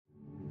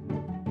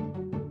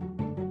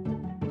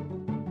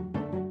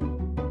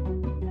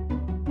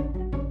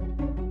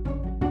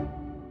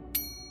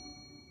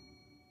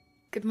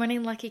Good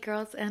morning, Lucky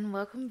Girls, and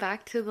welcome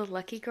back to the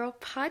Lucky Girl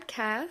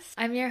Podcast.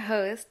 I'm your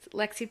host,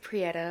 Lexi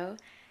Prieto,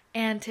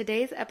 and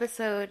today's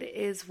episode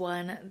is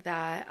one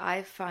that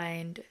I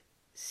find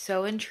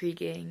so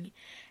intriguing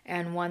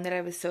and one that I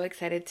was so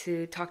excited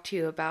to talk to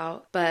you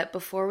about. But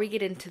before we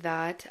get into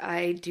that,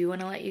 I do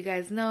want to let you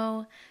guys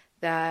know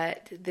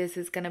that this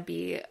is going to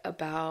be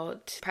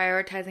about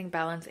prioritizing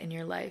balance in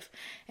your life.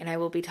 And I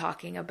will be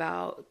talking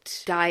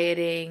about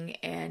dieting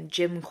and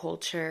gym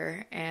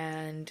culture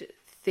and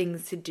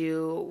things to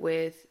do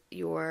with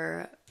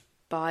your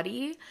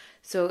body.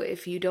 So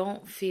if you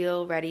don't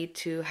feel ready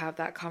to have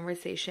that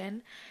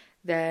conversation,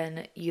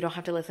 then you don't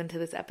have to listen to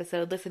this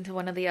episode. Listen to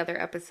one of the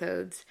other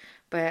episodes.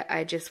 But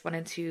I just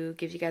wanted to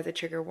give you guys a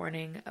trigger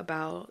warning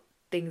about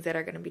things that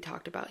are going to be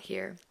talked about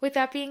here. With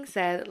that being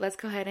said, let's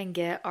go ahead and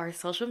get our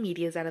social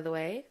medias out of the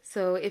way.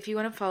 So if you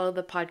want to follow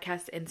the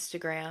podcast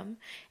Instagram,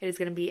 it is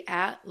going to be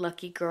at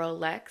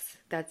LuckyGirlLex.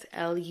 That's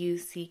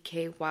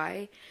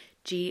LuckyGirlLex.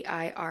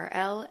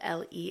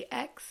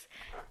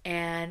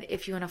 And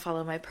if you want to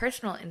follow my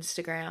personal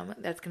Instagram,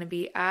 that's going to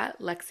be at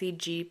Lexi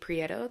G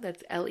Prieto.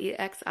 That's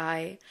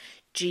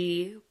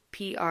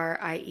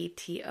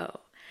LexiGPrieto.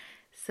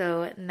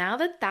 So now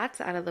that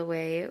that's out of the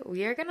way,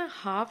 we are going to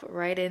hop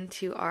right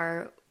into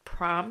our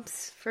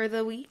prompts for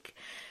the week.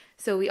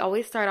 So we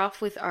always start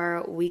off with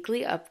our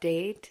weekly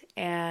update.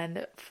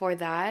 And for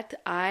that,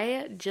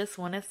 I just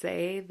want to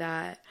say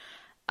that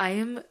I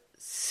am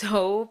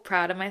so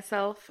proud of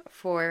myself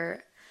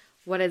for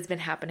what has been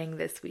happening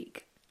this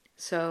week.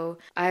 So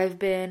I've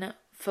been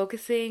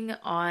focusing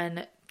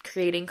on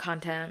creating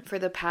content for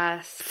the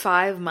past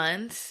 5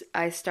 months.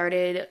 I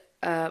started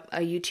a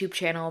YouTube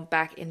channel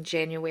back in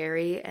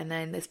January, and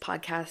then this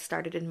podcast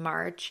started in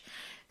March.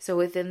 So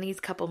within these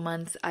couple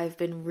months, I've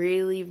been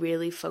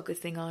really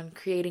focusing on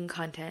creating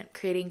content,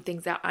 creating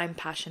things that I'm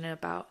passionate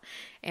about,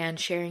 and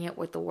sharing it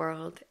with the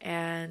world.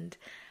 And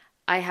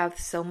I have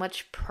so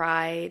much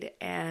pride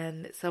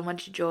and so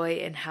much joy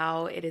in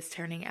how it is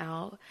turning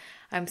out.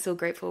 I'm so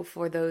grateful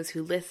for those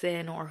who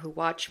listen or who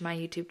watch my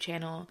YouTube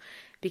channel,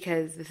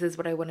 because this is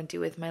what I want to do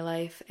with my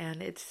life,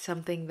 and it's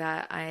something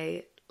that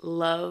I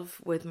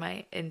love with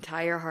my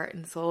entire heart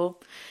and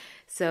soul.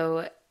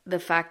 So the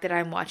fact that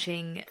I'm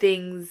watching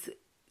things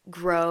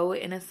grow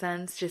in a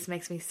sense just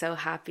makes me so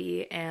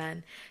happy,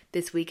 and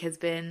this week has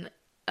been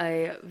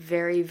a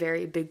very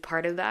big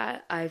part of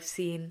that. I've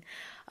seen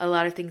a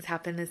lot of things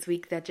happen this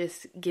week that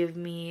just give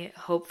me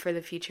hope for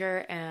the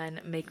future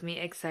and make me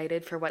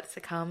excited for what's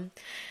to come,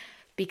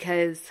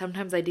 because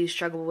sometimes I do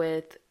struggle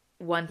with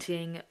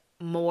wanting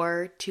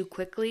more too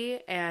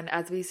quickly. And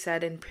as we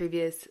said in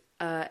previous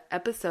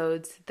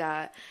episodes,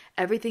 that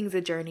everything's a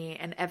journey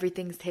and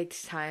everything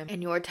takes time,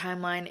 and your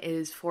timeline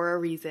is for a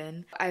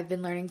reason. I've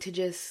been learning to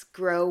just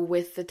grow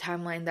with the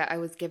timeline that I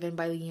was given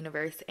by the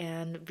universe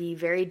and be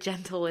very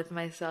gentle with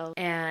myself.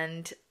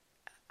 And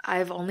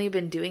I've only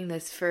been doing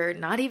this for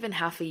not even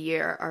half a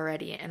year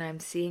already, and I'm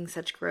seeing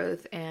such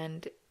growth,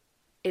 and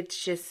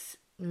it's just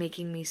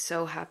making me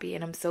so happy,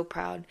 and I'm so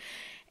proud.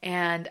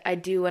 And I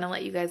do want to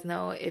let you guys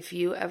know, if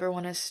you ever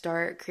want to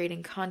start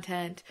creating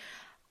content,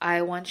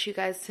 I want you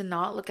guys to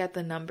not look at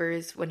the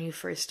numbers when you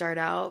first start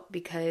out,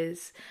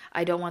 because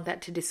I don't want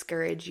that to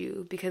discourage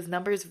you, because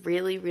numbers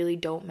really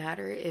don't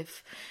matter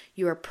if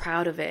you are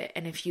proud of it,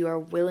 and if you are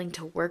willing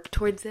to work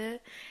towards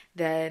it,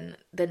 then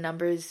the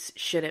numbers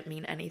shouldn't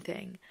mean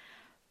anything.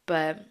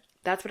 But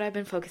that's what I've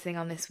been focusing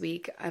on this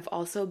week. I've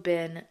also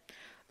been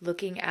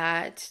looking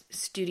at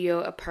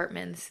studio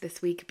apartments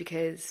this week,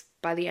 because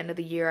by the end of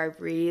the year, I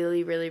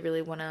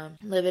really want to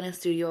live in a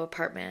studio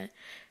apartment,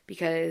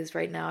 because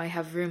right now I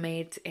have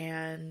roommates,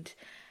 and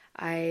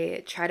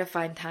I try to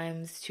find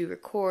times to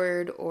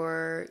record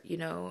or,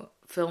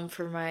 film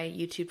for my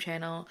YouTube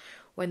channel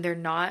when they're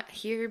not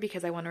here,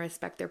 because I want to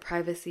respect their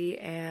privacy,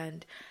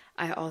 and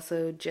I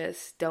also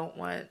just don't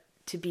want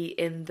to be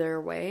in their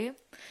way.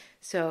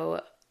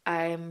 So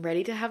I'm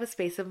ready to have a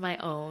space of my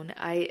own.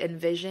 I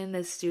envision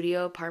this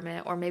studio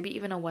apartment, or maybe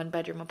even a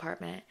 1-bedroom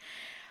apartment,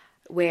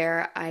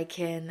 where I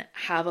can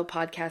have a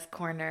podcast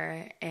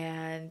corner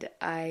and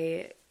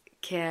I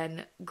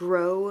can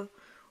grow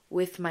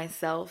with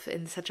myself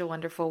in such a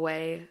wonderful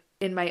way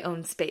in my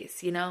own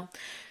space,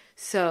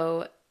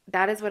 So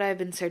that is what I've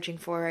been searching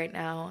for right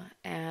now,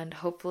 and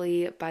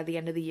hopefully by the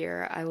end of the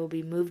year I will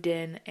be moved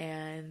in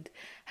and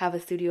have a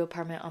studio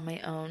apartment on my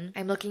own.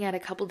 I'm looking at a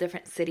couple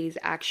different cities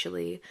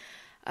actually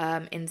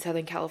in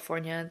Southern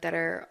California that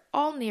are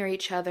all near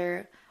each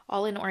other,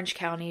 all in Orange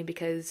County,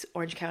 because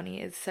Orange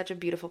County is such a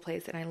beautiful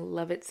place and I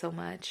love it so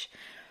much.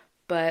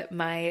 But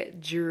my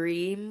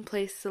dream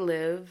place to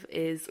live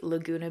is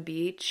Laguna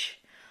Beach.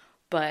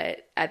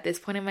 But at this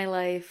point in my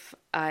life,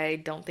 I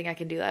don't think I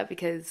can do that,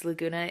 because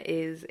Laguna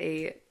is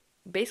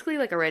basically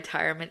like a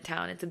retirement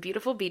town. It's a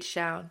beautiful beach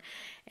town,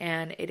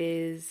 and it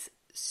is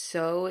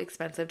so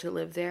expensive to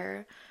live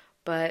there.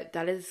 But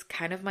that is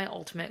kind of my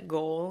ultimate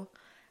goal,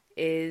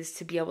 is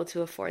to be able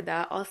to afford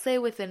that. I'll say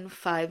within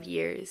 5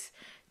 years,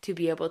 to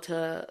be able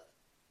to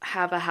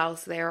have a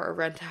house there or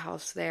rent a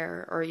house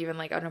there or even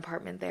like an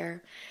apartment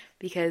there,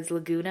 because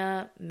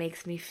Laguna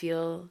makes me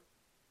feel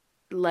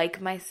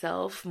like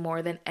myself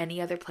more than any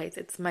other place.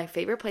 It's my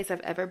favorite place I've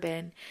ever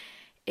been.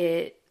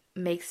 It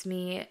makes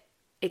me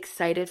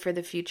excited for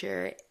the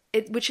future.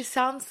 Which just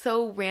sounds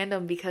so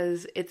random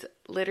because it's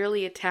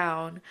literally a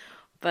town,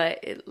 but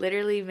it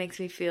literally makes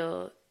me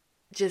feel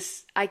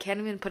I can't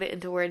even put it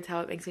into words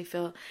how it makes me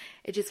feel.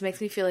 It just makes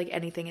me feel like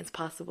anything is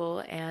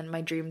possible and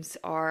my dreams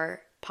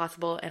are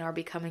possible and are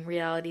becoming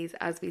realities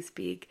as we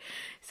speak.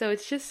 So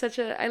it's just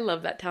I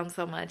love that town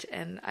so much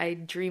and I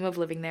dream of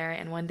living there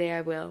and one day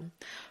I will.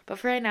 But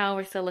for right now,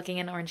 we're still looking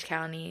in Orange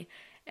County,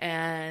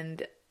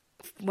 and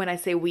when I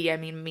say we, I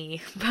mean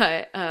me.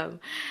 But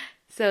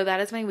so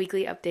that is my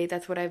weekly update.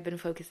 That's what I've been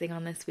focusing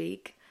on this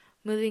week.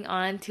 Moving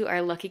on to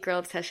our Lucky Girl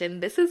obsession.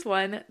 This is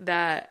one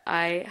that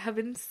I have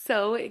been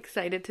so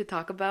excited to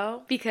talk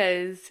about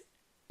because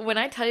when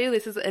I tell you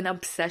this is an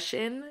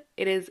obsession,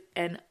 it is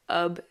an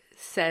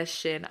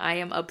obsession. I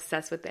am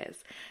obsessed with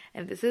this.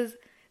 And this is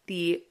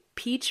the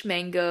peach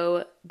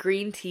mango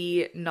green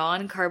tea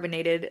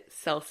non-carbonated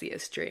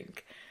Celsius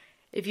drink.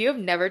 If you have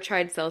never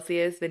tried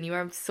Celsius, then you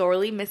are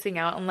sorely missing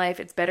out on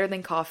life. It's better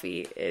than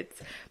coffee. It's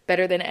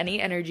better than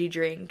any energy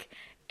drink.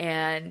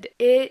 And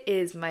it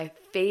is my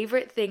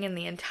favorite thing in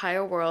the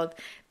entire world.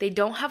 They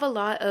don't have a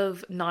lot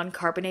of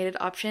non-carbonated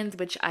options,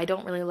 which I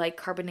don't really like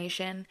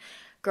carbonation.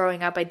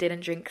 Growing up, I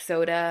didn't drink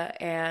soda,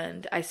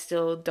 and I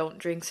still don't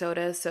drink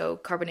soda, so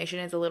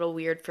carbonation is a little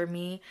weird for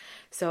me.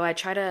 So I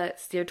try to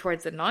steer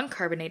towards the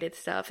non-carbonated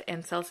stuff,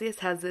 and Celsius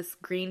has this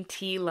green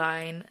tea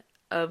line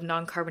of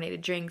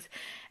non-carbonated drinks.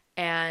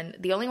 And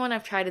the only one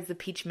I've tried is the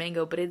peach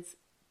mango, but it's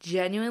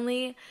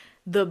genuinely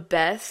the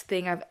best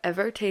thing I've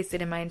ever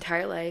tasted in my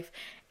entire life.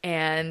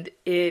 And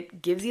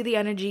it gives you the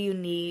energy you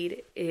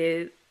need.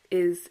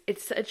 It's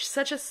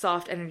such a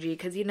soft energy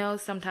because,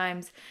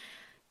 sometimes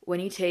when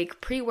you take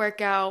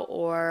pre-workout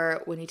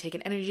or when you take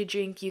an energy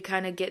drink, you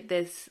kind of get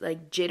this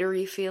like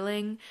jittery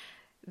feeling.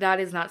 That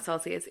is not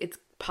Celsius. It's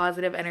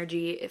positive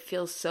energy. It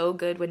feels so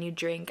good when you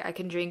drink. I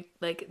can drink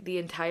like the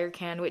entire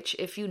can, which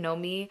if you know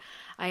me,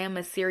 I am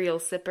a serial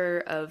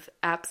sipper of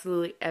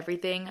absolutely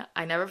everything.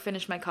 I never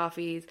finish my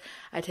coffees.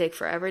 I take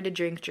forever to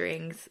drink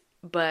drinks.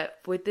 But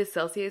with this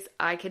Celsius,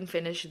 I can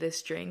finish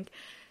this drink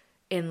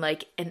in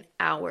like an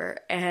hour,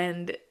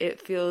 and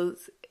it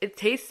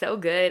tastes so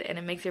good, and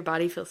it makes your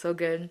body feel so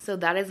good. So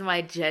that is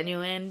my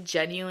genuine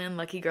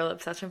Lucky Girl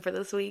obsession for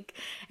this week.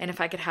 And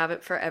if I could have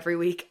it for every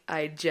week,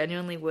 I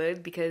genuinely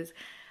would, because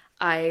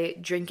I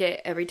drink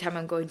it every time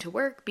I'm going to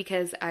work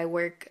because I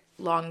work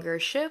longer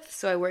shifts.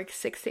 So I work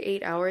 6 to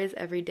 8 hours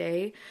every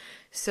day.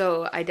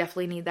 So I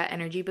definitely need that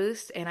energy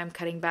boost, and I'm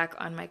cutting back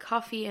on my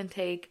coffee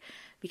intake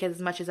because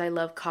as much as I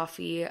love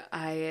coffee,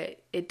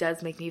 it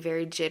does make me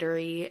very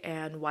jittery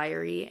and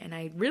wiry, and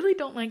I really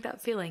don't like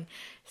that feeling.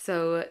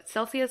 So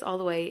Celsius all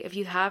the way. If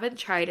you haven't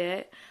tried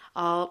it,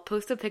 I'll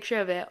post a picture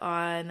of it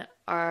on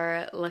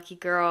our Lucky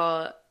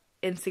Girl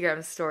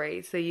Instagram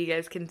story so you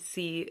guys can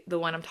see the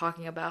one I'm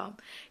talking about,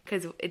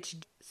 because it's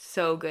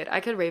so good.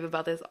 I could rave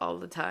about this all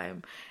the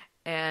time.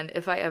 And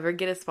if I ever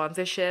get a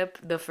sponsorship,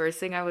 the first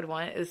thing I would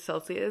want is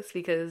Celsius,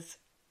 because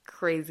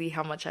crazy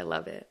how much I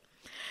love it.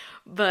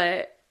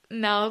 But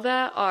now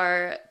that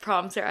our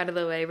prompts are out of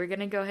the way, we're going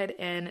to go ahead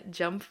and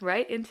jump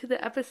right into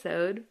the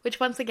episode, which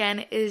once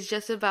again is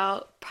just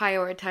about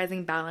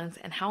prioritizing balance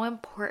and how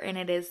important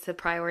it is to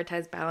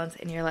prioritize balance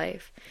in your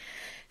life.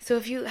 So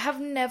if you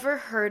have never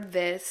heard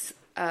this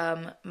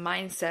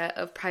mindset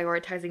of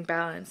prioritizing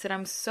balance, then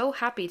I'm so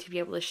happy to be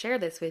able to share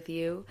this with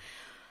you.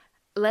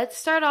 Let's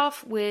start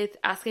off with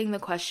asking the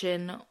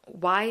question,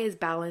 why is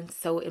balance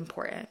so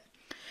important?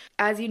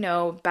 As you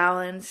know,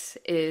 balance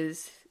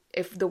is,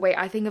 if the way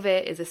I think of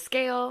it is a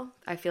scale,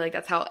 I feel like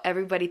that's how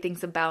everybody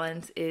thinks of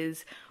balance,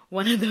 is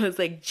one of those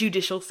like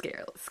judicial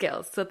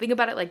scales. So think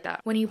about it like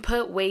that. When you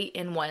put weight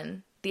in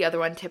one, the other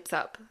one tips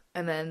up,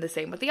 and then the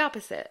same with the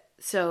opposite.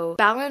 So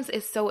balance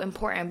is so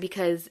important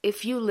because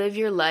if you live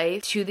your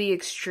life to the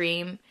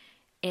extreme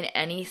in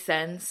any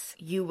sense,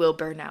 you will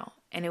burn out,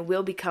 and it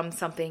will become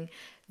something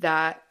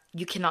that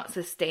you cannot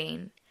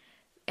sustain.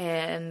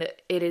 And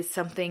it is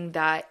something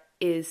that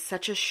is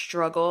such a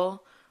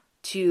struggle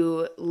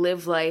to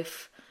live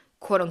life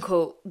quote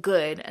unquote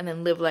good and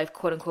then live life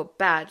quote unquote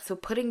bad. So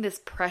putting this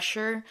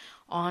pressure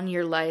on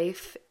your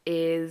life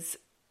is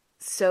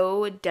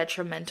so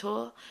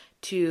detrimental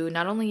to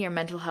not only your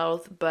mental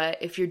health, but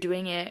if you're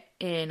doing it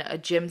in a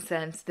gym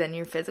sense, then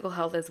your physical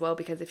health as well.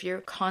 Because if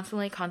you're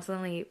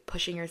constantly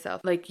pushing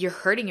yourself, like you're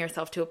hurting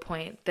yourself to a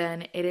point,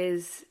 then it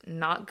is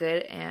not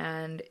good,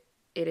 and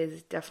it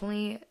is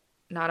definitely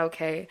not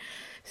okay.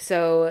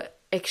 So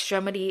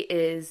extremity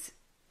is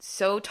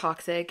so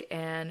toxic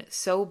and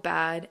so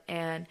bad,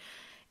 and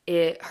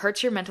it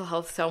hurts your mental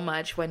health so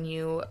much when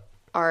you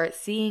are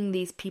seeing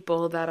these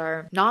people that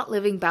are not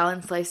living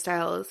balanced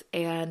lifestyles,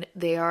 and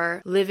they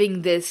are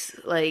living this,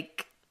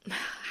 like,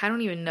 I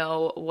don't even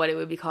know what it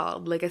would be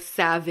called, like a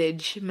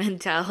savage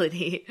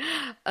mentality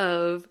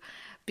of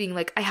being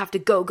like, I have to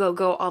go, go,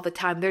 go all the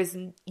time.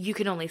 You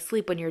can only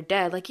sleep when you're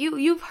dead. Like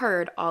you've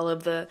heard all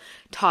of the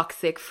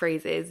toxic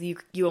phrases.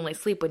 You only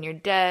sleep when you're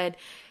dead.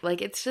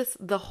 Like, it's just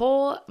the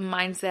whole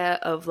mindset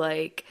of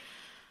like,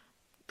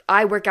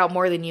 I work out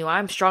more than you,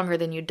 I'm stronger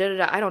than you,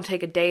 I don't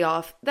take a day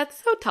off.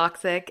 That's so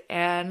toxic,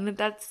 and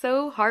that's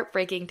so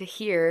heartbreaking to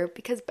hear,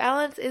 because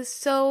balance is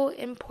so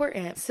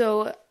important.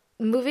 So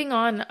moving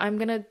on, I'm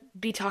gonna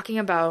be talking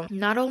about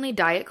not only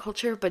diet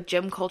culture, but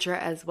gym culture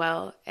as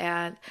well.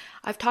 And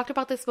I've talked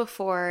about this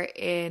before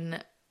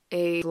in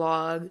a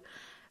vlog,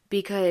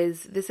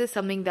 because this is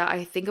something that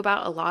I think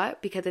about a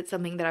lot, because it's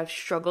something that I've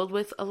struggled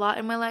with a lot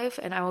in my life,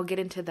 and I will get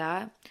into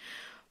that.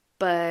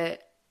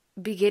 But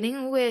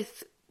beginning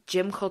with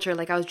gym culture,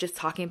 like I was just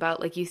talking about,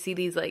 like you see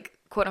these like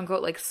quote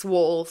unquote like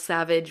swole,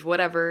 savage,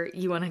 whatever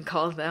you want to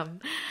call them,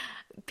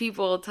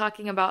 people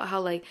talking about how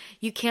like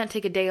you can't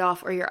take a day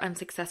off or you're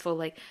unsuccessful,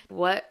 like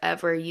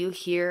whatever. You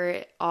hear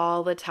it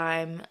all the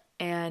time,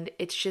 and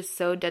it's just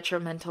so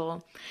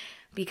detrimental,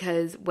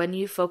 because when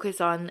you focus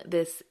on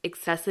this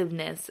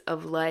excessiveness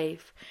of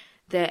life,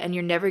 and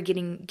you're never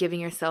giving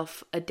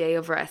yourself a day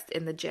of rest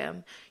in the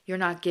gym, you're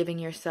not giving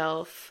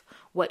yourself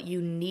what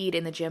you need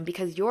in the gym,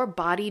 because your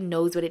body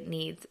knows what it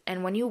needs.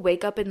 And when you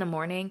wake up in the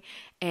morning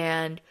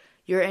and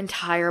your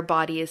entire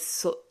body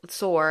is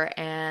sore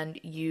and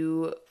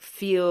you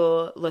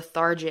feel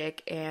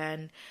lethargic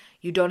and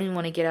you don't even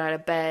want to get out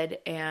of bed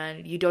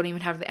and you don't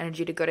even have the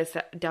energy to go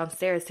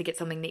downstairs to get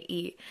something to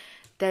eat,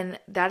 then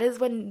that is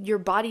when your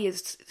body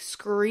is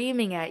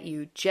screaming at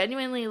you,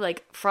 genuinely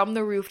like from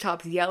the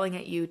rooftops yelling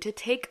at you to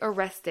take a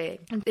rest day.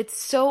 It's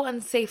so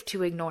unsafe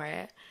to ignore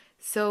it.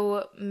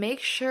 So make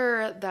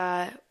sure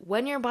that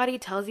when your body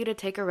tells you to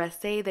take a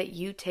rest day, that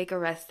you take a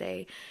rest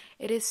day.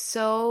 It is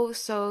so,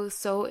 so,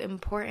 so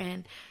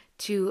important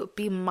to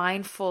be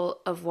mindful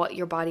of what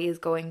your body is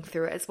going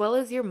through, as well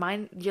as your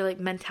mind, your like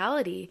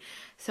mentality.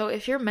 So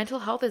if your mental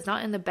health is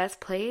not in the best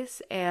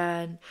place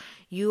and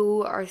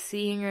you are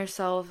seeing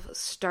yourself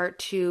start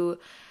to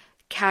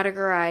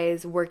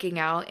categorize working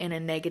out in a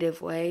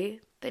negative way,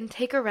 then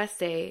take a rest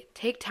day.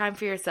 Take time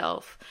for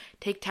yourself.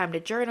 Take time to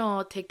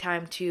journal. Take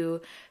time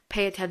to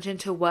pay attention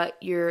to what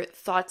your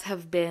thoughts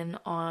have been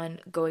on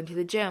going to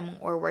the gym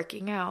or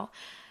working out.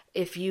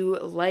 If you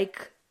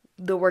like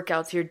the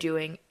workouts you're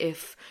doing,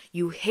 if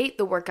you hate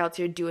the workouts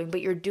you're doing,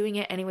 but you're doing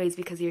it anyways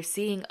because you're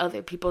seeing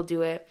other people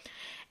do it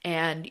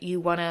and you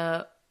want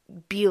to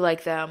be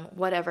like them,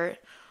 whatever.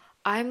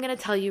 I'm going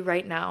to tell you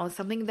right now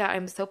something that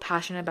I'm so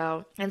passionate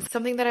about, and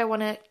something that I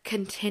want to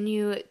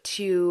continue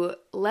to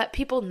let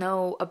people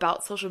know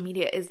about social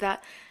media, is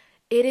that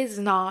it is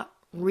not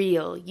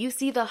real. You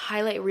see the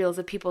highlight reels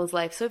of people's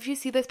life. So if you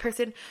see this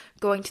person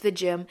going to the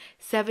gym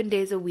 7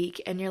 days a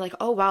week and you're like,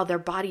 oh wow, their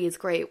body is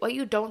great, what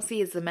you don't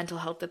see is the mental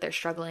health that they're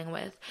struggling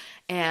with,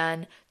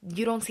 and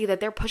you don't see that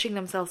they're pushing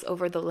themselves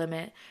over the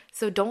limit.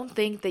 So don't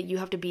think that you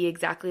have to be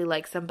exactly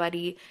like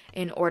somebody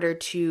in order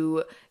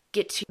to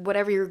get to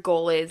whatever your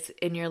goal is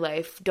in your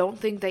life. Don't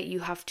think that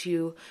you have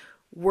to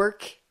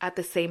work at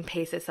the same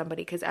pace as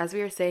somebody, because as we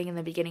were saying in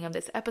the beginning of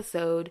this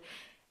episode,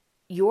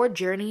 your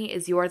journey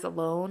is yours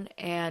alone,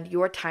 and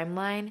your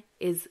timeline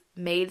is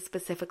made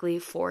specifically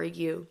for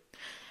you.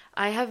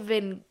 I have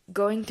been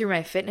going through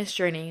my fitness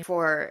journey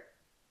for,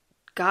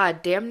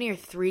 damn near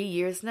 3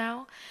 years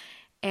now.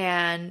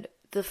 And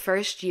the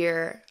first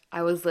year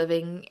I was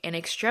living in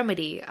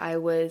extremity. I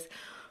was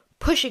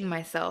pushing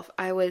myself.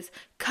 I was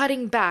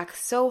cutting back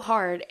so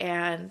hard,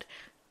 and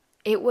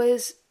it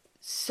was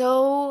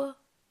so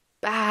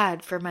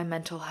bad for my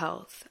mental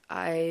health.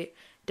 I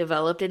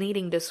developed an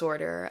eating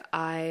disorder.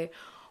 I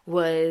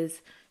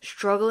was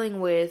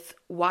struggling with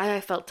why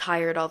I felt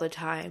tired all the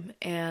time,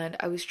 and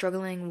I was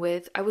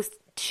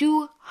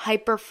too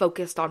hyper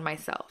focused on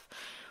myself,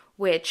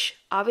 which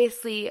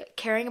obviously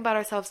caring about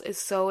ourselves is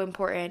so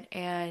important,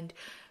 and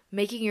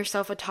making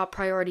yourself a top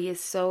priority is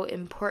so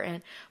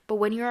important. But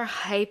when you're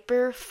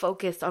hyper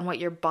focused on what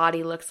your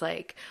body looks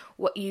like,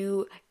 what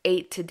you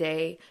ate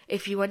today,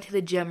 if you went to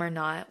the gym or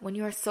not, when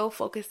you are so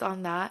focused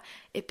on that,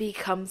 it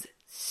becomes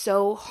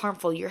so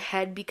harmful. Your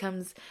head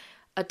becomes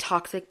a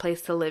toxic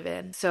place to live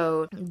in.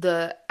 So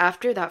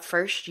after that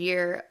first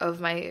year of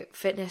my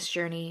fitness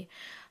journey,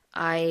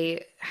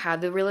 I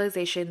had the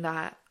realization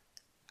that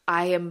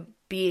I am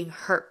being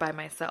hurt by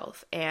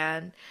myself,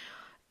 and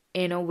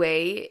in a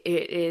way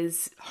it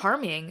is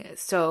harming.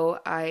 So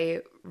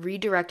I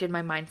redirected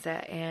my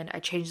mindset and I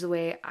changed the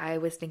way I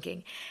was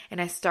thinking,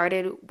 and I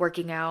started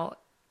working out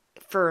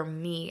for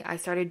me. I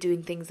started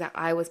doing things that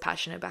I was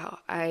passionate about.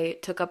 I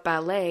took up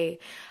ballet.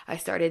 I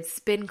started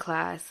spin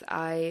class.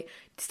 I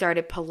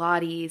started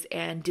Pilates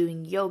and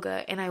doing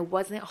yoga, and I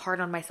wasn't hard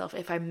on myself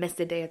if I missed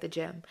a day at the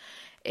gym,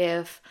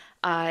 if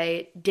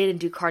I didn't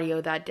do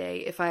cardio that day,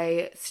 if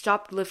I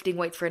stopped lifting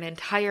weights for an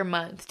entire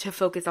month to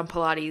focus on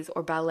Pilates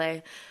or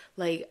ballet.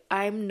 Like,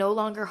 I'm no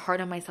longer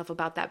hard on myself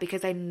about that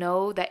because I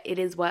know that it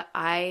is what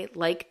I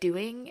like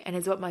doing and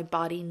is what my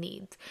body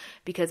needs,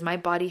 because my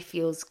body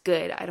feels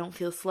good. I don't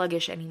feel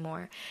sluggish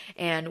anymore.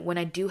 And when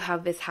I do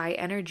have this high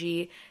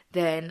energy,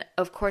 then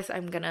of course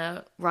I'm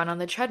gonna run on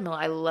the treadmill.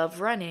 I love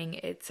running.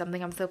 It's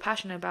something I'm so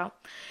passionate about.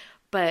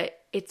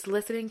 But it's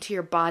listening to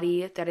your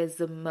body that is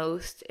the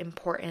most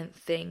important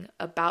thing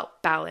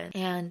about balance.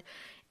 And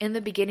in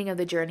the beginning of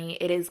the journey,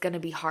 it is going to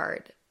be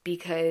hard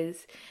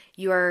because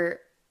you are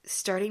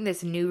starting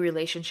this new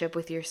relationship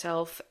with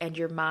yourself and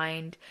your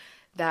mind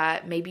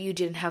that maybe you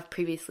didn't have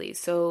previously.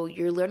 So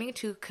you're learning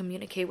to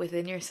communicate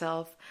within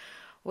yourself,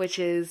 which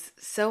is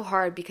so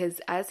hard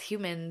because as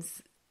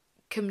humans,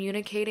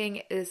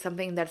 communicating is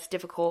something that's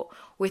difficult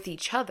with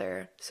each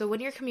other. So when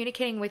you're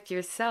communicating with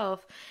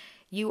yourself,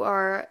 you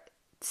are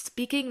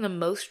speaking the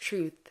most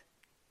truth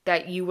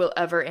that you will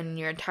ever in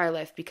your entire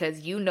life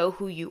because you know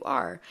who you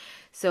are.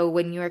 So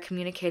when you are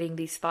communicating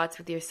these thoughts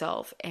with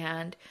yourself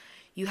and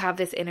you have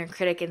this inner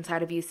critic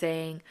inside of you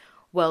saying,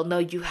 well, no,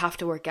 you have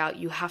to work out.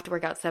 You have to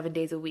work out 7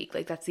 days a week.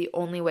 Like, that's the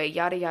only way,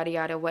 yada, yada,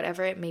 yada,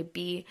 whatever it may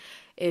be.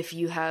 If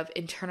you have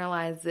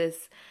internalized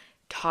this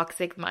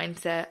toxic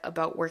mindset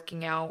about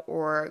working out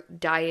or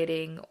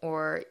dieting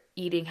or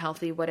eating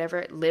healthy,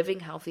 whatever, living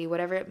healthy,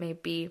 whatever it may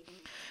be,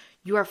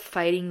 you are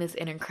fighting this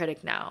inner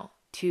critic now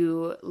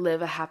to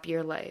live a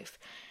happier life.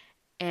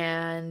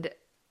 And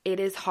it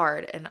is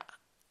hard,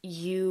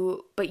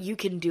 but you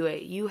can do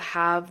it. You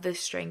have the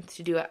strength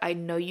to do it. I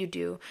know you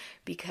do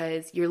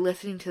because you're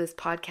listening to this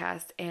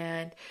podcast,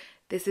 and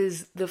this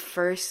is the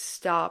first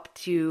stop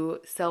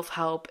to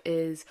self-help,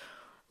 is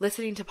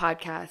listening to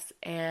podcasts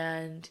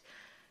and,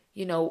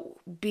 you know,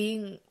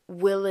 being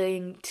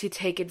willing to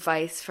take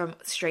advice from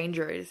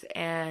strangers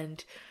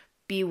and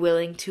be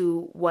willing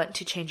to want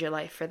to change your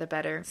life for the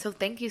better. So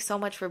thank you so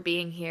much for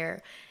being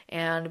here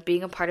and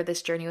being a part of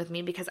this journey with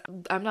me, because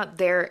I'm not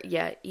there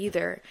yet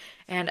either.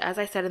 And as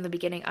I said in the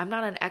beginning, I'm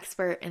not an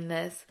expert in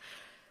this,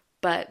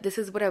 but this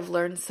is what I've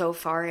learned so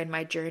far in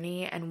my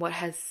journey and what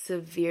has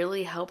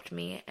severely helped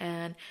me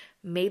and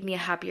made me a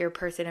happier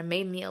person and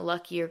made me a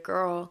luckier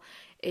girl,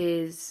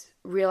 is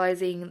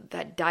realizing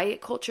that diet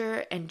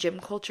culture and gym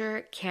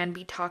culture can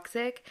be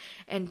toxic,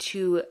 and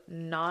to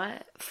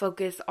not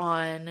focus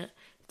on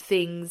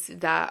things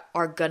that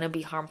are gonna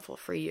be harmful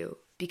for you.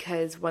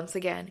 Because once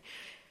again,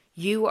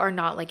 you are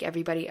not like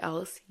everybody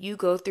else. You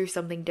go through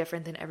something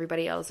different than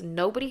everybody else.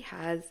 Nobody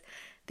has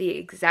the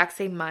exact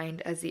same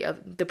mind as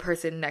the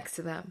person next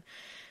to them.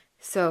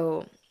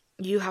 So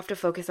you have to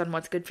focus on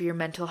what's good for your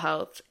mental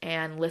health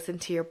and listen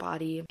to your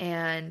body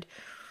and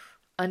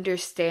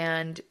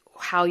understand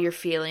how you're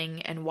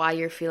feeling and why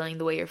you're feeling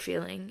the way you're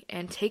feeling,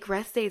 and take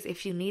rest days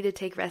if you need to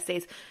take rest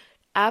days.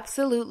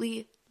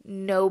 Absolutely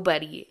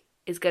nobody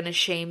is going to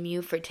shame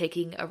you for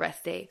taking a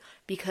rest day,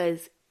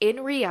 because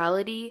in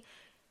reality,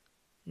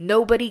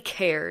 nobody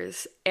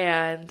cares.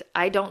 And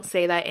I don't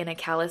say that in a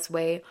callous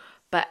way,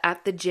 but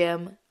at the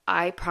gym,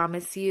 I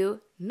promise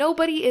you,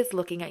 nobody is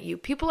looking at you.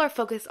 People are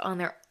focused on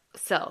their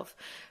self.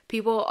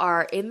 People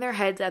are in their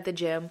heads at the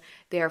gym.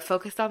 They are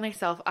focused on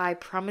themselves. I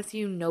promise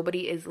you,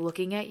 nobody is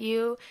looking at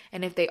you.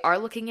 And if they are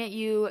looking at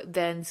you,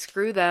 then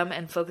screw them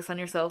and focus on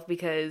yourself,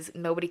 because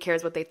nobody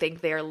cares what they think.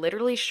 They are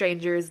literally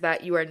strangers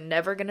that you are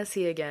never going to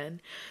see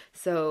again.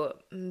 So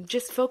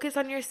just focus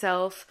on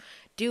yourself.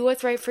 Do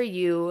what's right for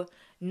you.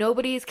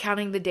 Nobody's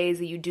counting the days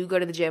that you do go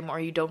to the gym or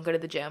you don't go to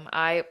the gym.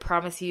 I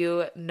promise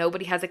you,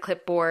 nobody has a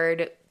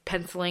clipboard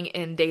penciling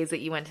in days that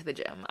you went to the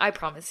gym. I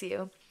promise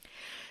you.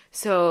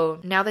 So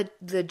now that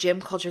the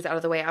gym culture is out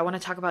of the way, I want to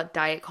talk about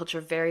diet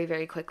culture very,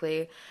 very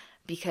quickly,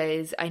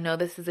 because I know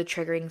this is a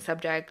triggering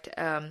subject,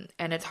 and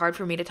it's hard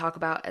for me to talk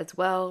about as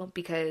well,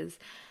 because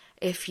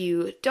if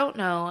you don't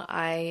know,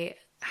 I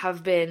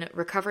have been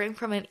recovering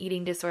from an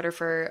eating disorder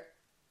for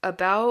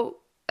about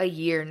a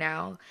year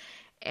now,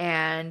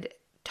 and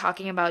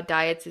talking about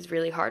diets is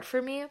really hard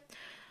for me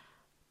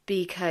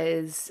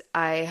because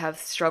I have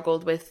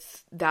struggled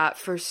with that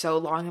for so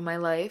long in my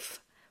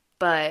life.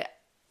 But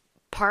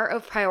part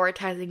of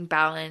prioritizing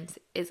balance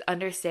is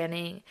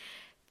understanding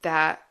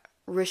that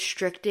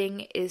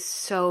restricting is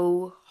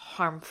so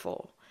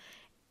harmful.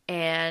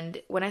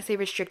 And when I say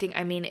restricting,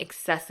 I mean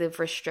excessive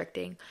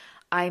restricting.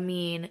 I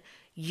mean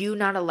you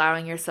not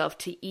allowing yourself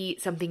to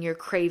eat something you're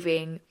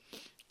craving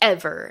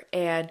ever,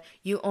 and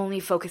you only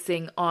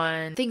focusing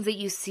on things that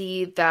you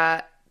see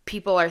that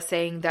people are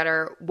saying that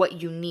are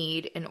what you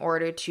need in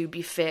order to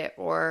be fit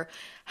or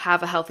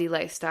have a healthy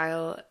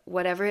lifestyle,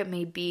 whatever it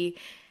may be.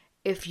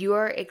 If you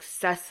are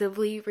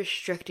excessively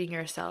restricting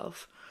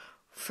yourself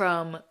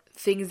from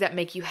things that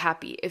make you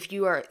happy, if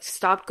you are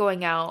stopped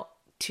going out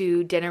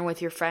to dinner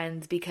with your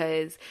friends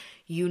because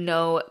you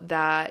know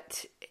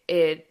that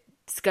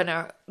it's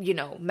gonna,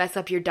 mess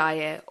up your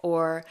diet,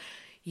 or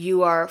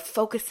you are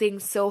focusing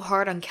so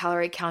hard on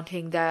calorie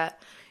counting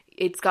that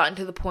it's gotten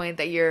to the point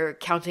that you're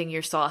counting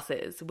your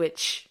sauces,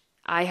 which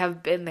I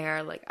have been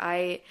there. Like,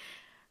 I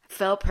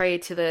fell prey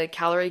to the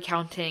calorie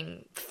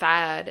counting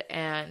fad,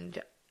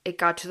 and it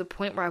got to the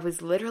point where I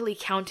was literally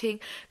counting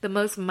the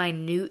most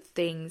minute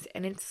things,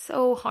 and it's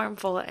so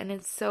harmful, and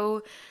it's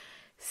so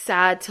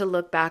sad to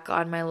look back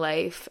on my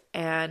life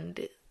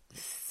and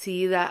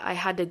see that I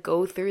had to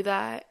go through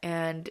that.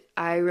 And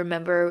I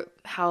remember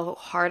how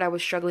hard I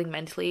was struggling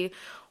mentally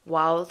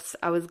whilst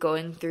I was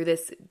going through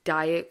this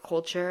diet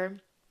culture.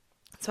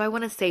 So I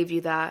want to save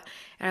you that,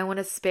 and I want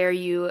to spare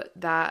you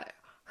that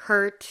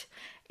hurt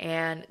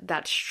and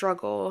that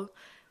struggle.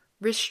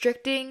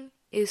 Restricting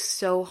is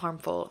so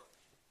harmful,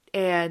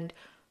 and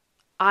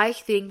I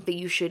think that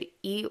you should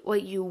eat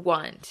what you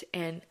want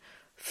and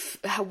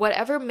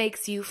whatever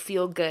makes you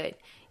feel good.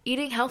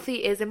 Eating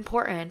healthy is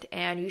important,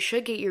 and you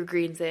should get your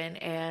greens in,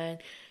 and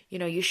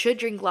you should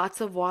drink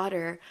lots of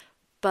water,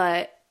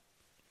 but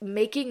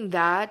making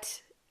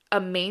that a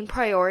main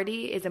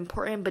priority is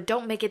important, but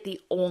don't make it the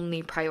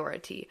only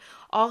priority.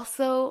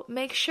 Also,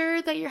 make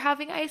sure that you're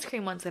having ice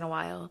cream once in a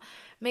while.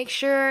 Make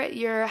sure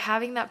you're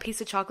having that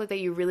piece of chocolate that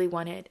you really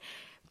wanted,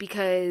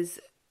 because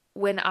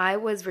when I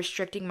was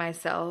restricting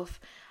myself,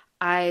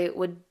 I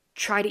would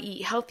try to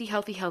eat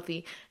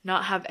healthy,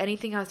 not have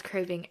anything I was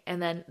craving,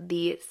 and then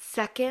the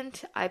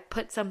second I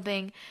put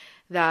something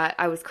that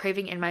I was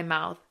craving in my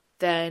mouth,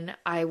 then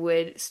I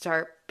would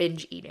start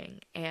binge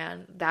eating,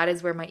 and that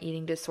is where my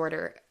eating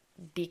disorder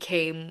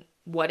became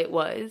what it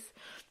was,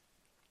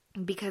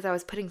 because I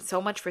was putting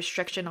so much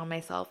restriction on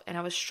myself, and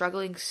I was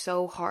struggling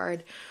so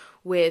hard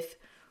with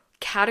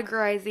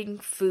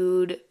categorizing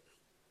food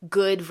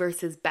good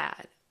versus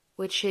bad,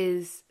 which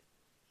is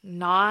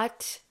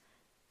not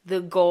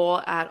the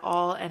goal at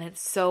all, and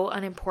it's so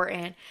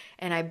unimportant.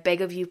 And I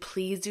beg of you,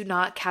 please do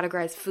not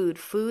categorize food.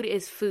 Food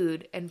is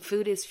food, and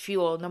food is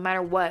fuel, no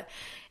matter what.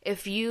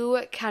 If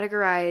you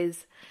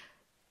categorize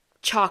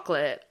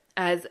chocolate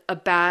as a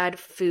bad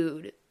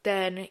food,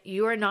 then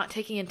you are not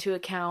taking into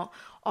account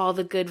all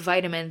the good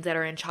vitamins that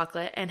are in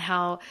chocolate, and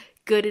how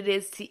good it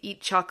is to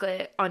eat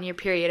chocolate on your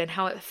period, and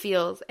how it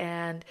feels.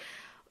 And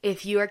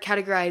if you are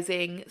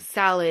categorizing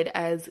salad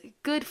as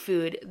good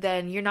food,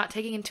 then you're not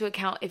taking into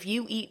account, if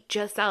you eat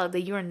just salad,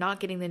 that you are not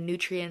getting the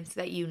nutrients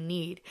that you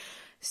need.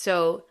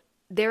 So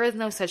there is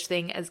no such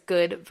thing as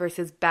good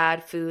versus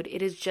bad food.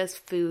 It is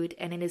just food,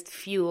 and it is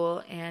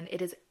fuel, and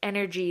it is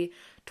energy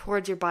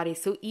towards your body.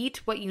 So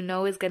eat what you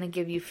know is going to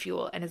give you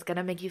fuel and is going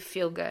to make you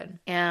feel good.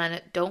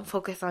 And don't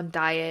focus on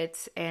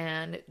diets,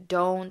 and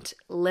don't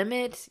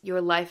limit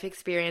your life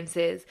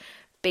experiences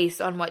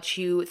based on what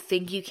you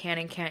think you can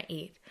and can't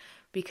eat.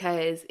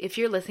 Because if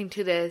you're listening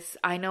to this,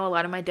 I know a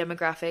lot of my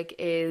demographic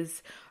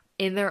is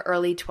in their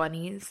early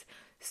 20s.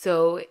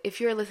 So if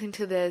you're listening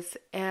to this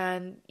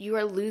and you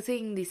are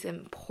losing these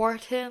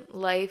important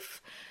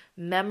life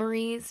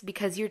memories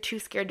because you're too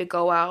scared to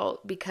go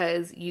out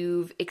because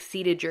you've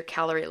exceeded your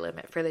calorie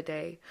limit for the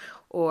day,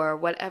 or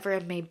whatever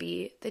it may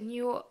be, then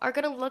you are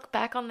going to look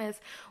back on this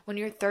when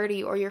you're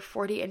 30 or you're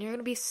 40, and you're going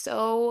to be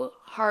so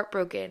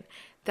heartbroken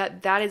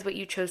that is what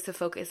you chose to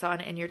focus on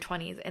in your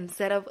 20s,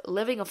 instead of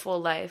living a full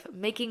life,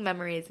 making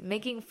memories,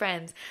 making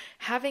friends,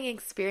 having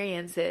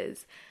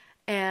experiences.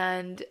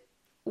 And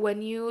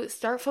when you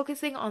start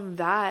focusing on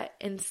that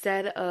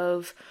instead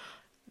of,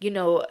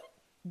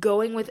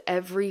 going with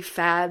every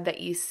fad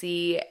that you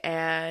see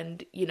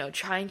and,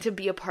 trying to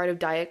be a part of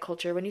diet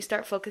culture, when you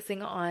start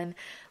focusing on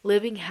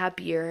living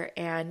happier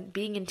and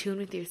being in tune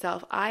with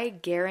yourself, I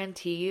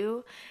guarantee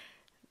you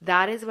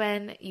that is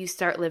when you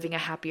start living a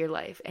happier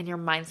life and your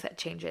mindset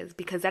changes,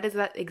 because that is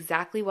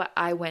exactly what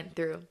I went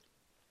through.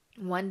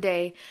 One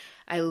day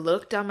I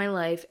looked on my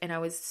life and I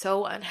was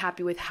so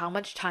unhappy with how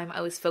much time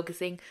I was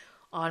focusing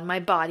on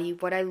my body,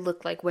 what I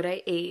looked like, what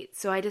I ate.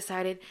 So I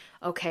decided,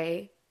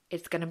 okay,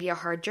 it's going to be a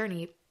hard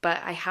journey,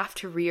 but I have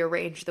to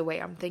rearrange the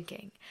way I'm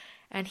thinking.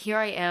 And here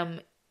I am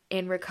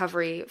in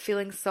recovery,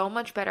 feeling so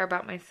much better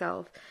about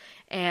myself,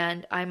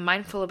 and I'm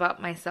mindful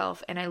about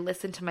myself, and I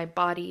listen to my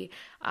body.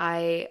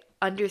 I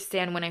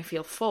understand when I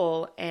feel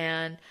full,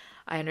 and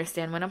I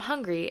understand when I'm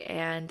hungry,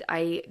 and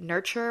I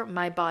nurture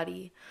my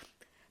body.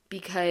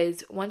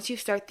 Because once you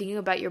start thinking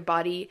about your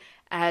body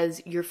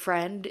as your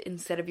friend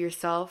instead of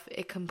yourself,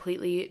 it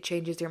completely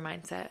changes your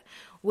mindset.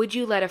 Would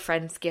you let a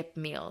friend skip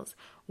meals?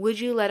 Would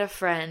you let a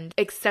friend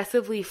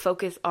excessively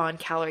focus on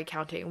calorie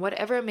counting?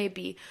 Whatever it may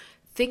be,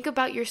 think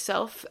about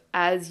yourself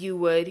as you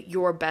would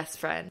your best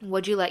friend.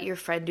 Would you let your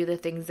friend do the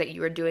things that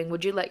you are doing?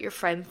 Would you let your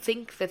friend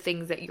think the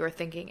things that you are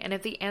thinking? And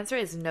if the answer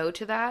is no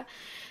to that,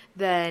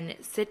 then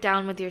sit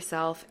down with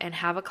yourself and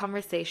have a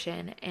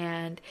conversation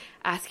and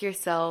ask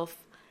yourself,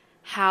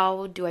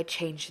 how do I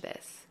change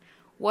this?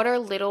 What are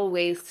little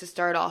ways to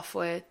start off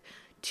with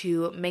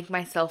to make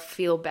myself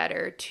feel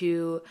better,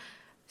 to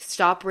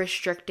stop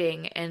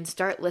restricting and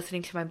start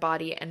listening to my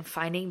body and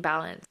finding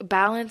balance?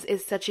 Balance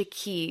is such a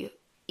key.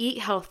 Eat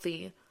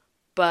healthy,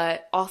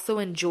 but also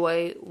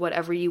enjoy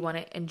whatever you want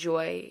to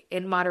enjoy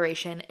in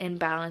moderation, in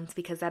balance,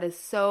 because that is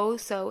so,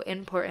 so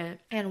important.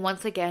 And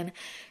once again,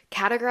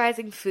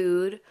 categorizing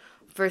food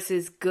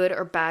versus good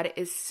or bad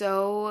is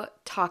so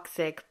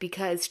toxic,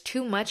 because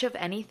too much of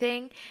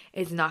anything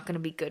is not going to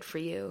be good for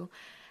you.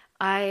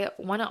 I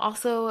want to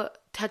also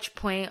touch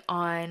point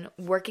on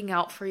working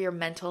out for your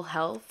mental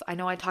health. I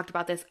know I talked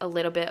about this a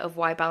little bit of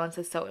why balance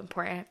is so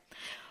important,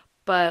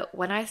 but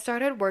when I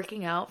started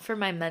working out for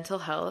my mental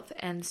health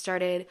and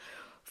started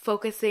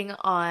focusing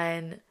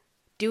on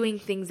doing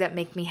things that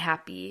make me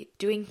happy,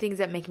 doing things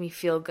that make me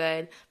feel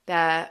good,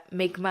 that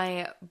make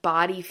my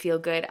body feel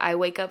good, I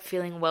wake up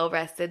feeling well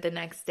rested the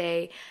next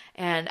day,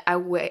 and I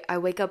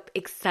wake up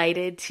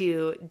excited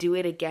to do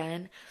it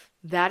again.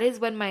 That is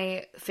when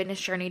my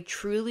fitness journey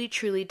truly,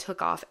 truly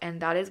took off.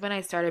 And that is when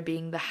I started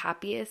being the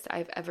happiest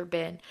I've ever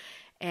been.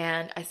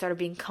 And I started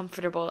being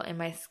comfortable in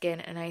my skin.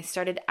 And I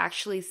started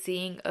actually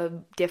seeing a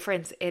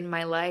difference in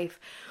my life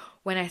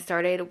when I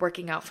started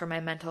working out for my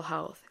mental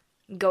health.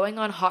 Going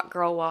on hot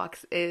girl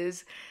walks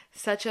is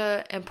such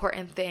an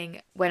important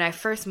thing. When I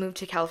first moved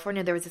to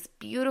California, there was this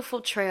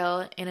beautiful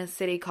trail in a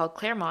city called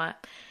Claremont.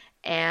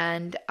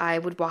 And I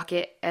would walk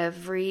it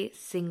every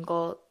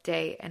single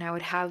day. And I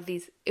would have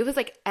it was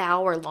like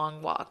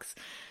hour-long walks.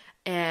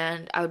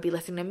 And I would be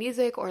listening to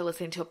music or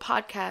listening to a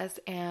podcast.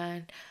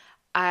 And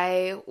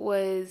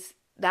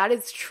that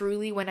is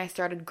truly when I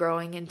started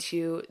growing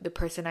into the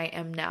person I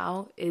am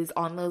now, is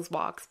on those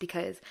walks,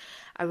 because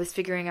I was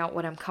figuring out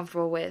what I'm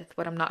comfortable with,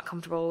 what I'm not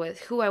comfortable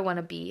with, who I want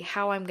to be,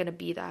 how I'm going to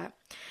be that.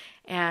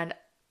 And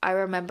I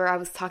remember I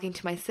was talking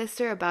to my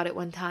sister about it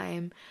one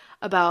time,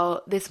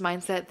 about this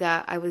mindset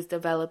that I was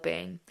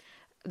developing,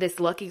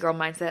 this lucky girl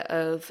mindset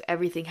of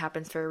everything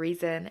happens for a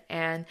reason.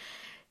 And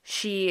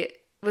she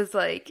was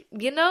like,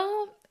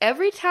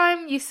 every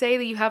time you say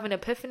that you have an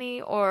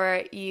epiphany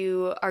or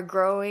you are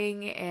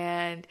growing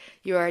and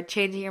you are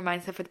changing your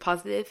mindset for the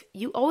positive,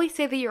 you always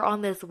say that you're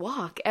on this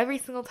walk every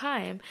single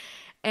time.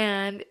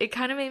 And it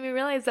kind of made me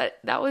realize that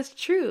that was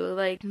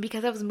true,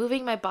 because I was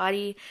moving my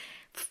body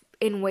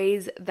in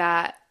ways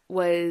that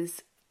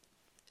was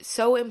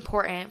so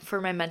important for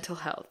my mental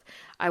health.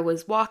 I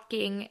was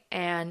walking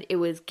and it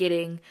was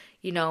getting,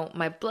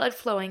 my blood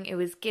flowing. It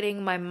was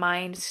getting my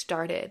mind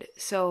started.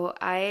 So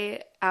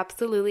I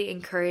absolutely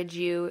encourage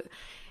you,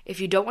 if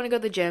you don't want to go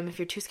to the gym, if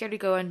you're too scared to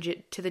go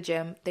to the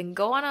gym, then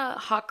go on a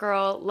hot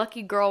girl,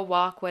 lucky girl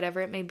walk,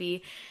 whatever it may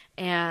be,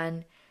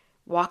 and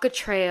walk a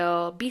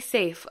trail. Be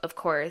safe, of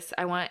course.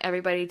 I want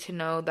everybody to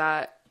know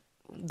that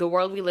the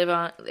world we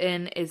live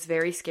in is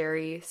very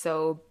scary.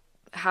 So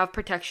have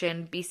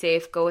protection, be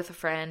safe, go with a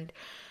friend.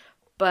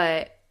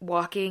 But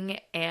walking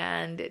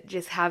and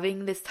just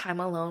having this time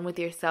alone with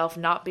yourself,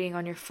 not being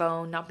on your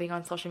phone, not being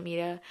on social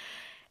media,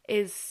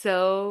 is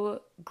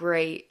so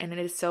great, and it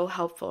is so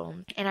helpful.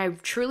 And I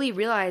truly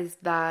realized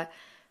that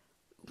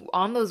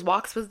on those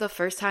walks was the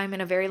first time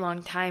in a very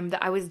long time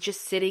that I was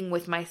just sitting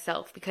with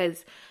myself,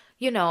 because,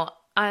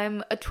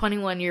 I'm a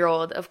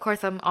 21-year-old. Of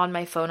course, I'm on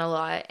my phone a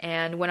lot.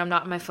 And when I'm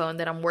not on my phone,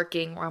 then I'm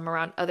working or I'm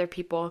around other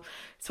people.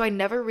 So I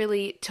never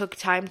really took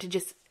time to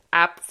just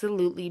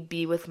absolutely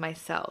be with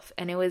myself.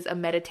 And it was a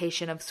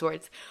meditation of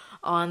sorts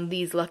on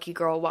these lucky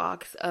girl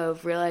walks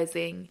of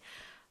realizing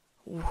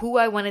who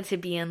I wanted to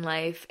be in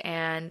life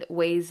and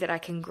ways that I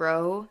can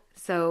grow.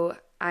 So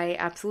I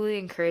absolutely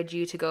encourage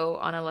you to go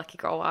on a lucky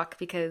girl walk,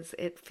 because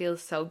it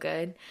feels so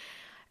good.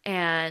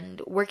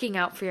 And working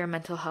out for your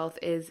mental health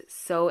is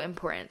so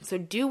important. So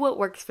do what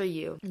works for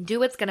you. Do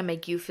what's going to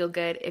make you feel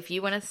good. If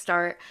you want to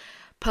start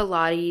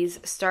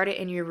Pilates, start it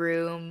in your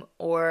room,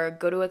 or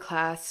go to a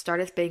class, start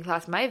a spin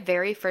class. My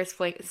very first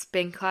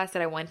spin class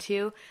that I went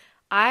to,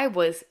 I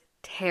was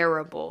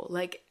terrible.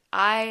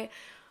 I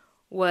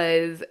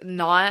was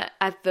not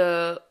at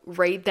the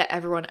rate that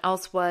everyone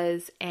else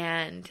was.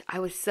 And I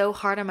was so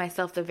hard on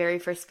myself the very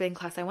first spin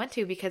class I went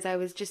to, because I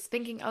was just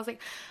thinking, I was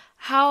like,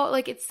 how,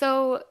 it's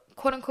so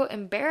quote unquote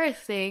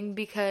embarrassing,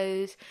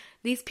 because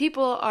these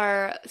people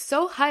are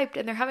so hyped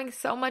and they're having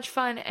so much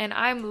fun and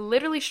I'm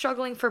literally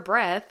struggling for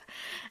breath.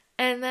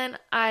 And then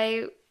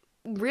I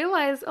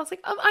realized, I was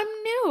like, I'm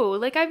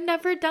new. I've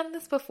never done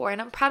this before,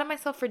 and I'm proud of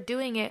myself for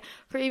doing it.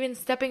 For even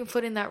stepping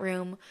foot in that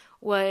room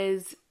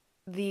was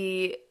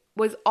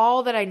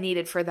all that I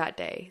needed for that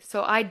day.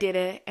 So I did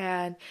it,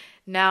 and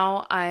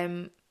now I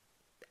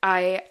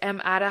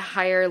am at a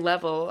higher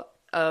level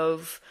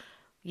of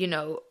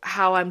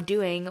how I'm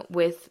doing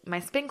with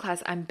my spin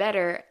class. I'm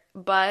better.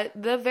 But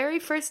the very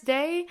first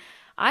day,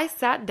 I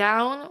sat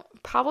down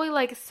probably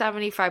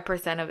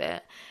 75% of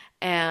it.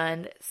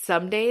 And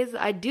some days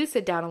I do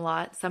sit down a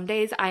lot. Some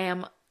days I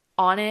am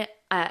on it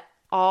at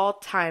all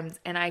times.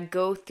 And I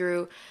go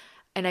through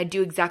and I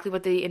do exactly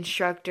what the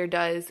instructor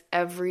does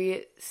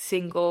every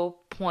single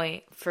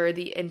point for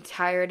the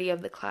entirety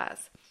of the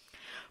class.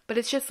 But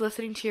it's just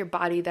listening to your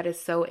body that is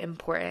so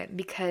important,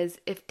 because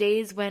if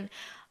days when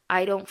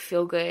I don't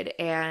feel good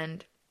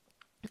and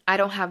I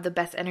don't have the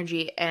best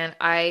energy and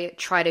I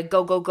try to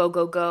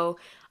go,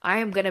 I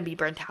am going to be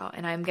burnt out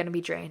and I'm going to be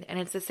drained. And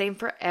it's the same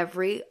for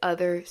every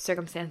other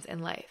circumstance in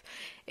life.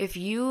 If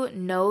you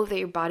know that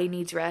your body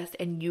needs rest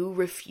and you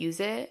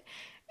refuse it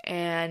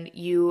and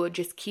you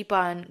just keep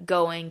on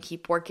going,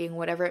 keep working,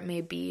 whatever it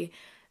may be,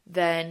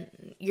 then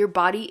your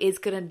body is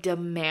going to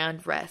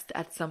demand rest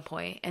at some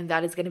point, and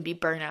that is going to be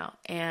burnout.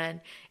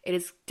 And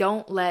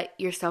don't let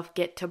yourself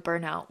get to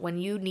burnout. When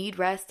you need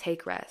rest,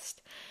 take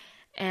rest.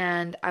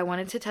 And I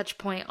wanted to touch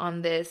point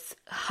on this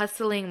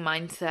hustling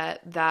mindset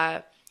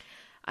that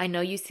I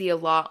know you see a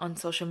lot on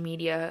social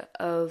media,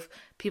 of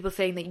people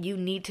saying that you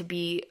need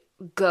to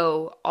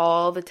go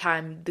all the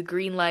time, the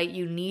green light,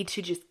 you need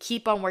to just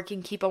keep on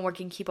working, keep on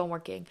working, keep on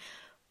working.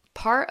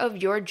 Part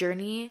of your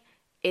journey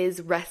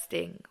is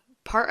resting.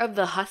 Part of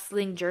the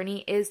hustling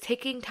journey is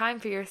taking time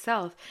for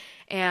yourself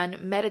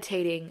and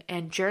meditating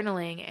and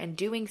journaling and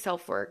doing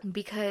self-work.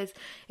 Because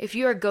if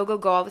you are go, go,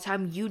 go all the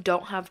time, you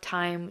don't have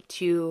time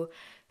to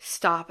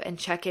stop and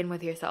check in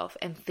with yourself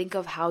and think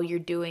of how you're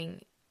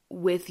doing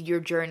with your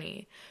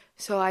journey.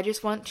 So I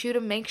just want you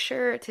to make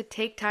sure to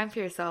take time for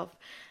yourself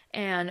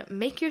and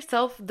make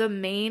yourself the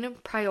main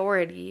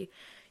priority.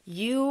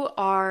 You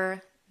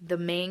are the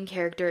main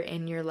character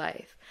in your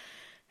life.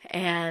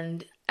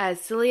 And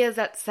as silly as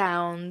that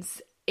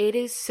sounds, it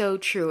is so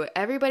true.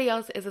 Everybody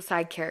else is a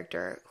side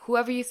character.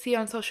 Whoever you see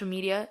on social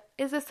media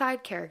is a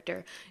side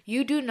character.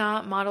 You do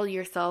not model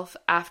yourself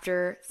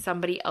after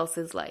somebody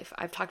else's life.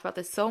 I've talked about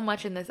this so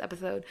much in this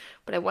episode,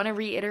 but I want to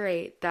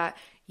reiterate that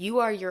you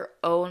are your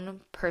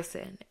own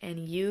person,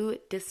 and you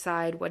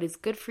decide what is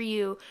good for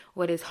you,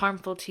 what is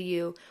harmful to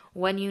you,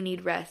 when you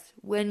need rest,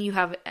 when you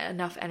have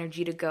enough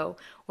energy to go,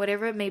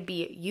 whatever it may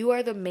be. You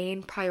are the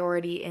main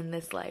priority in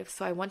this life.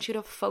 So I want you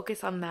to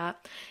focus on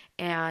that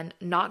and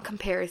not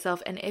compare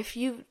yourself. And if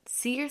you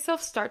see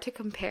yourself start to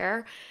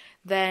compare,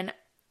 then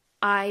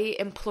I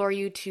implore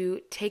you to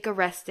take a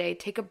rest day,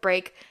 take a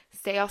break,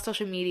 stay off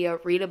social media,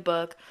 read a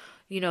book,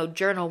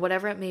 journal,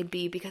 whatever it may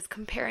be, because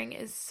comparing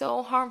is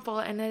so harmful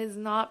and it is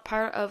not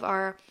part of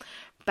our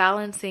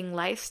balancing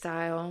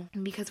lifestyle.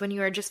 Because when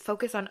you are just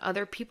focused on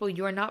other people,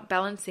 you are not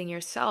balancing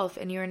yourself,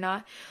 and you're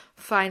not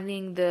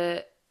finding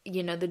the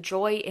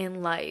joy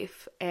in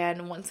life.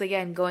 And once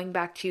again, going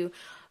back to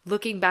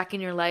looking back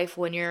in your life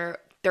when you're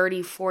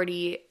 30,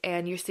 40,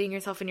 and you're seeing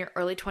yourself in your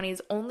early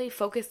 20s only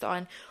focused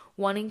on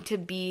wanting to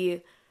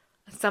be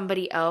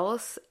somebody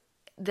else,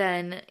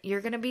 then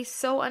you're going to be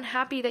so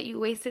unhappy that you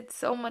wasted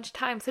so much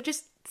time. So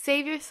just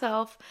save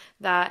yourself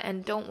that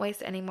and don't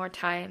waste any more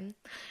time.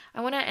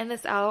 I want to end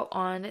this out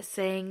on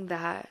saying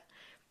that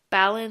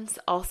balance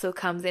also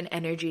comes in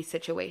energy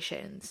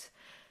situations.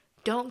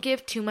 Don't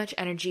give too much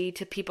energy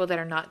to people that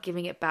are not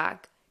giving it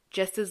back.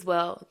 Just as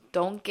well,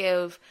 don't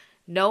give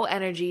no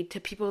energy to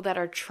people that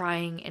are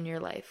trying in your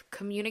life.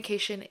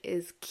 Communication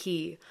is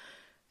key.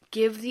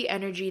 Give the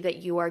energy that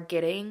you are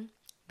getting,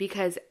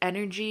 because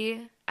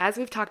energy, as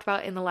we've talked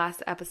about in the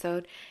last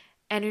episode,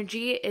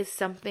 energy is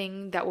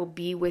something that will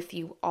be with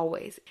you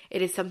always.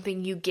 It is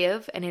something you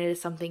give, and it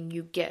is something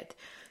you get.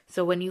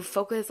 So when you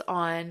focus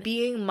on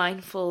being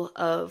mindful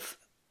of,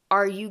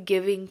 are you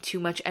giving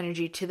too much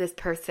energy to this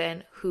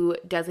person who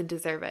doesn't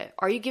deserve it?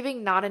 Are you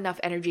giving not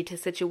enough energy to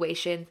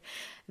situations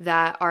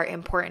that are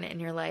important in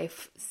your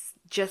life?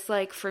 Just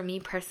like for me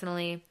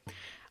personally,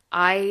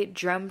 I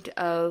dreamt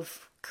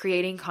of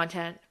creating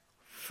content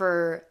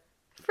for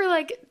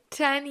like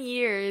 10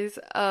 years.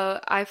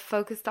 I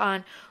focused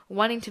on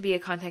wanting to be a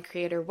content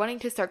creator, wanting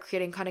to start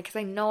creating content, because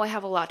I know I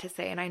have a lot to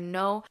say and I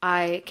know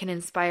I can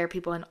inspire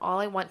people, and all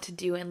I want to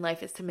do in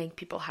life is to make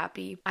people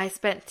happy. I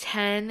spent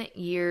 10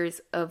 years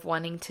of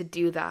wanting to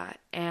do that,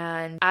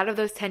 and out of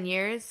those 10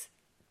 years,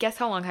 guess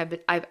how long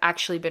I've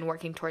actually been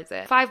working towards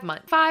it? 5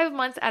 months. 5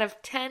 months out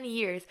of 10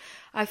 years,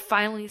 I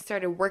finally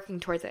started working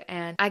towards it,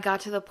 and I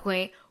got to the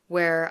point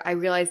where I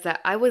realized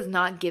that I was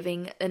not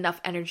giving enough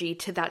energy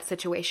to that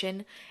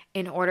situation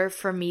in order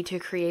for me to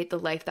create the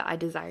life that I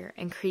desire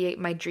and create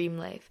my dream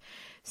life.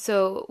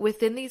 So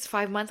within these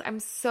 5 months, I'm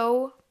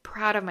so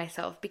proud of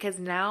myself, because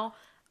now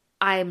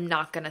I'm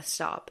not going to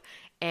stop.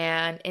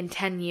 And in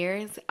 10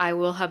 years, I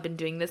will have been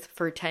doing this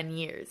for 10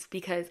 years,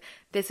 because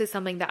this is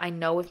something that I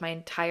know with my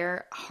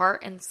entire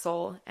heart and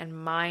soul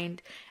and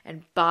mind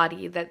and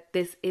body that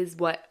this is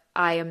what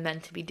I am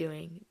meant to be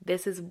doing.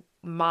 This is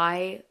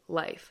my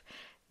life.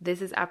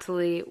 This is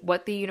absolutely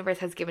what the universe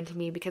has given to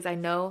me, because I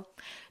know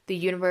the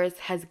universe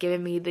has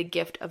given me the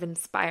gift of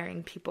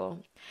inspiring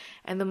people.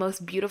 And the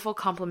most beautiful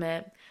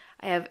compliment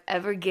I have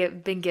ever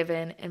been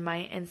given in my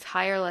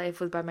entire life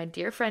was by my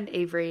dear friend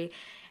Avery.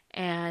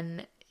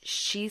 And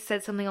she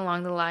said something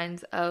along the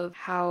lines of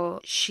how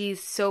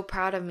she's so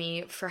proud of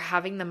me for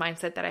having the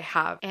mindset that I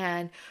have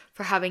and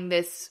for having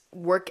this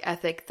work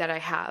ethic that I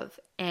have.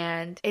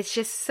 And it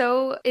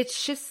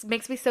just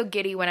makes me so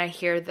giddy when I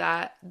hear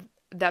that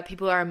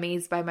people are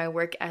amazed by my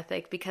work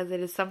ethic, because it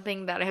is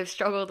something that I have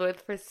struggled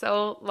with for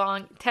so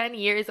long, 10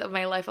 years of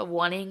my life of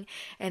wanting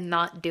and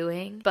not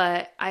doing.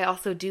 But I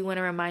also do want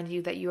to remind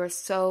you that you are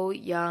so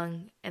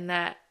young, and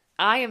that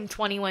I am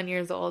 21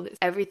 years old.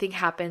 Everything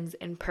happens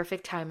in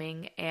perfect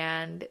timing,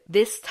 and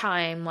this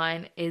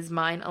timeline is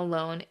mine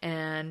alone,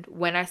 and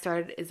when I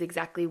started is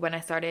exactly when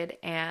I started,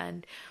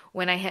 and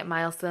when I hit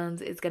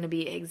milestones is going to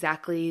be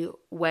exactly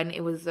when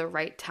it was the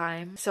right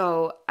time.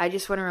 So I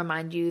just want to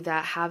remind you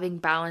that having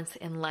balance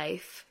in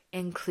life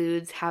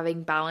includes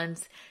having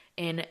balance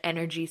in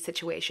energy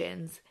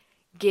situations.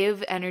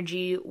 Give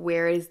energy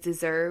where is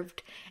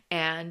deserved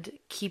and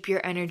keep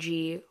your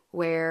energy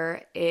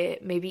where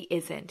it maybe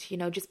isn't.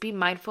 Just be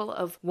mindful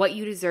of what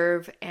you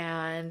deserve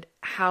and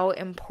how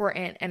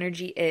important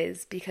energy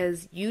is,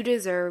 because you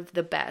deserve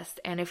the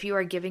best. And if you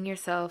are giving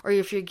yourself, or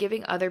if you're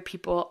giving other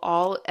people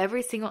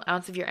every single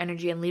ounce of your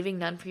energy and leaving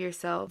none for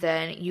yourself,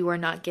 then you are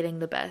not getting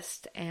the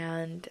best.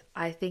 And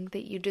I think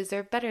that you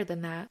deserve better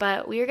than that.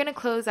 But we are going to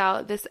close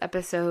out this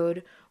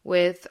episode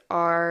with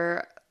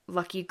our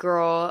lucky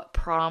girl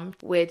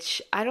prompt,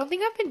 which I don't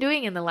think I've been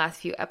doing in the last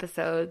few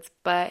episodes,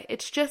 but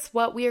it's just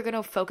what we are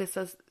going to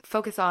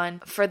focus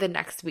on for the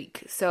next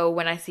week. So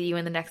when I see you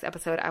in the next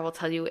episode, I will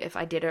tell you if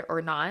I did it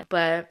or not.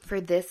 But for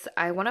this,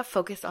 I want to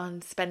focus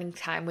on spending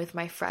time with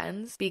my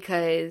friends,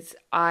 because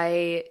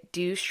I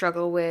do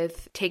struggle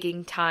with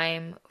taking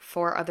time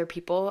for other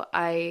people.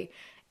 I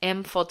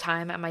am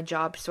full-time at my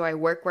job, so I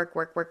work,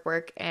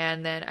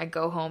 and then I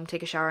go home,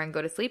 take a shower, and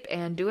go to sleep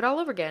and do it all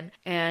over again.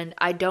 And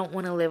I don't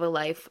want to live a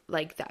life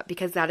like that,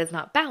 because that is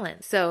not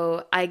balance.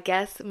 So I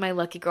guess my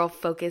lucky girl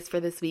focus for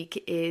this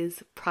week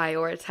is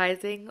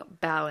prioritizing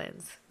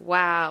balance.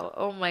 Wow.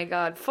 Oh my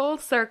God. Full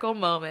circle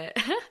moment.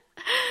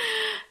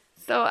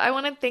 So I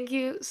want to thank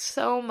you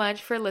so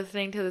much for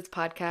listening to this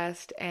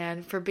podcast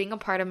and for being a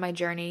part of my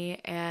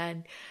journey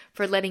and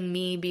for letting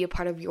me be a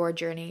part of your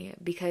journey,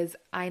 because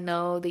I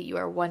know that you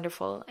are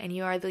wonderful and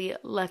you are the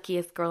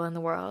luckiest girl in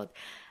the world.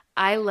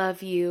 I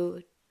love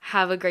you.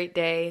 Have a great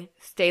day.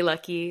 Stay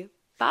lucky.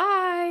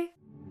 Bye.